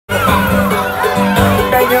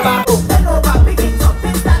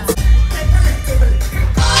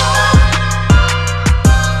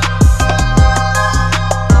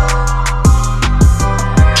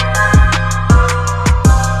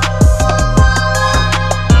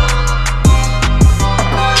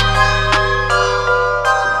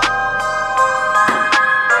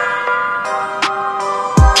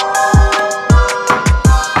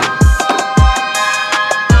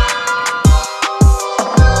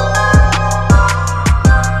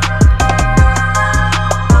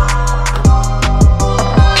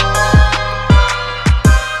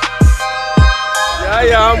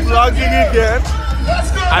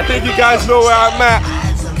I think you guys know where I'm at.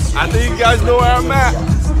 I think you guys know where I'm at.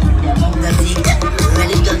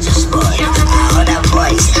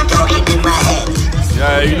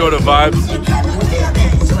 Yeah, you know the vibes. You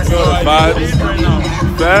know the vibes.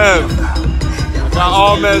 Damn. Got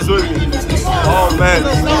all men's with me. All men.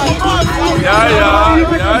 Yeah.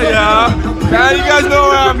 Now you guys know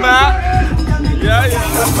where I'm at. Yeah.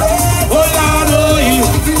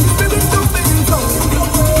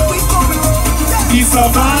 It's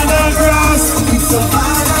Savannah grass.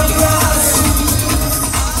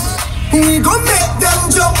 We go make them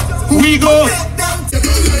jump. We go.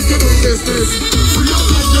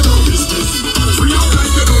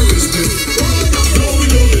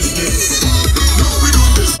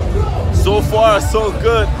 So far, so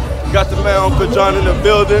good. Got the man Uncle John in the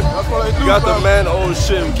building. You got the man, oh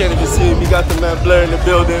shit, we can't even see him. You got the man Blair in the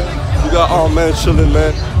building. We got all men chilling,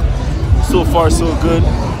 man. So far, so good.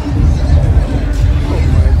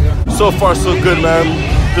 So far, so good, man.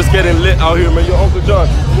 Just getting lit out here, man. Yo, Uncle John.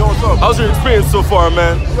 Yo, what's up? How's your experience so far,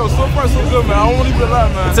 man? Yo, so far so good, man. I don't want to be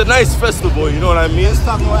lying, man. It's a nice festival, you know what I mean? Let's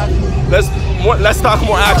talk more action. Let's talk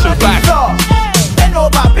more action. Facts. Bend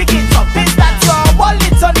over, pick it up. It's that your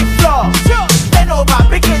wallet on the floor. Bend over,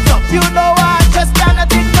 pick it up. You know I just can't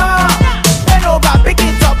ignore. Bend over, pick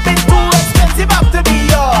it up. It's too expensive up to be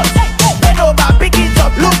yours. Bend over, pick it up.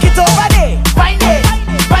 Look it over there. Find it.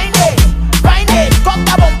 Got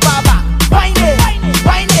the bumper back. Find it.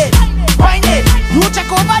 You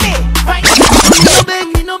check over there. Find it.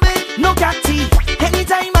 No beg, no catty.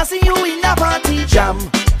 Anytime I see you in a party, jam.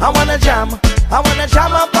 I wanna jam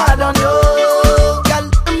up hard on you. Girl,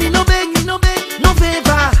 me no beg, no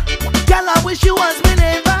favor. Girl, I wish you was me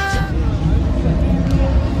neighbor.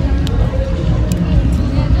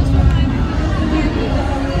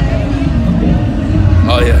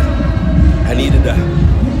 Oh yeah, I needed that.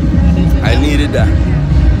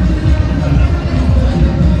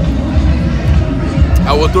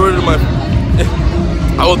 I will throw it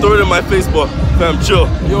in my Facebook. Fam, chill.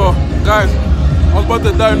 Yo, guys, I'm about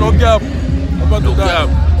to die, no gap. I'm about to die.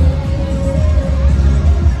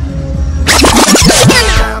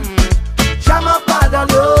 Jam up hard on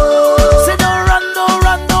you. Say don't run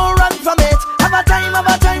from it. Have a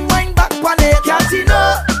time, wind back on it. Can't see no.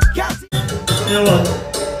 You know what?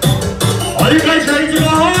 Are you guys ready to go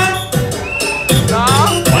home? No.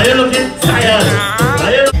 Are you looking tired?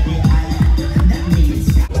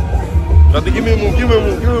 Nothing, give me a move.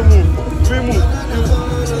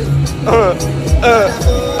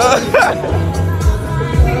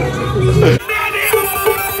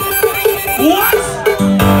 What?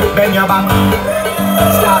 Bend your back.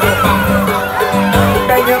 Start up back.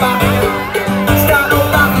 Bend your back. Start up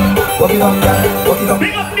back. Walk it up, girl.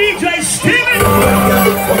 Big up DJ Steven.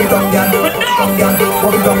 Walk it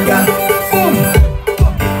up, girl. Boom.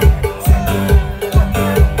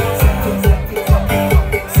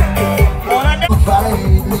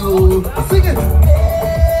 Sing it.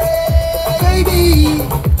 Baby,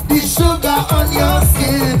 the sugar on your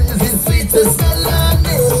skin is the sweetest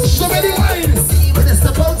salami. Show me the wine. See when it's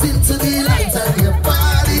about into the light and your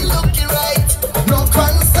body looking right. No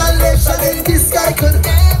consolation in this sky could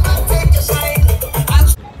ever take a shine.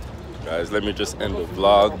 Guys, let me just end the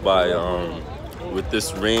vlog by with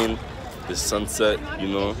this rain, this sunset, you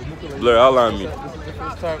know. Blur, all on me.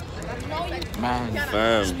 Man.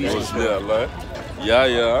 Fam, what's there, like?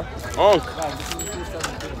 Yeah. Unc.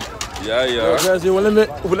 Yeah. Yo, guys, yo,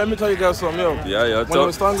 let me tell you guys something, yo. Yeah.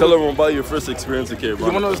 Tell them about your first experience in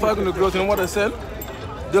Caribana. When I was talking to girls, you know what I said?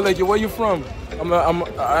 They're like, yo, where you from? And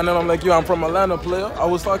then I'm like, yo, I'm from Atlanta, player. I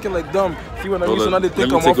was talking like dumb. See, when I used to not think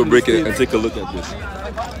I'm off. Let me take a break and take a look at this.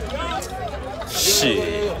 Shit.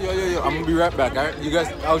 Yo, I'm gonna be right back, alright? You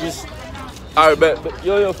guys, I'll just... Alright, bet.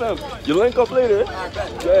 Yo, fam. You link up later?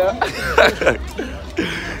 Yeah.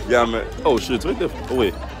 Yeah, man. Oh, shit, it's right there. Oh,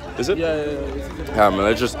 wait. Is it? Yeah. Yeah, man,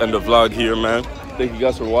 let's just end the vlog here, man. Thank you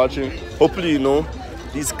guys for watching. Hopefully, you know,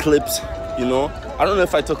 these clips, you know, I don't know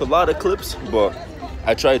if I took a lot of clips, but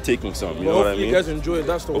I tried taking some, you know what I mean? Hopefully you guys enjoy it.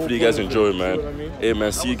 That's the whole Hopefully you guys enjoy it, man. You know what I mean? Hey,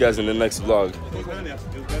 man, see you guys in the next vlog.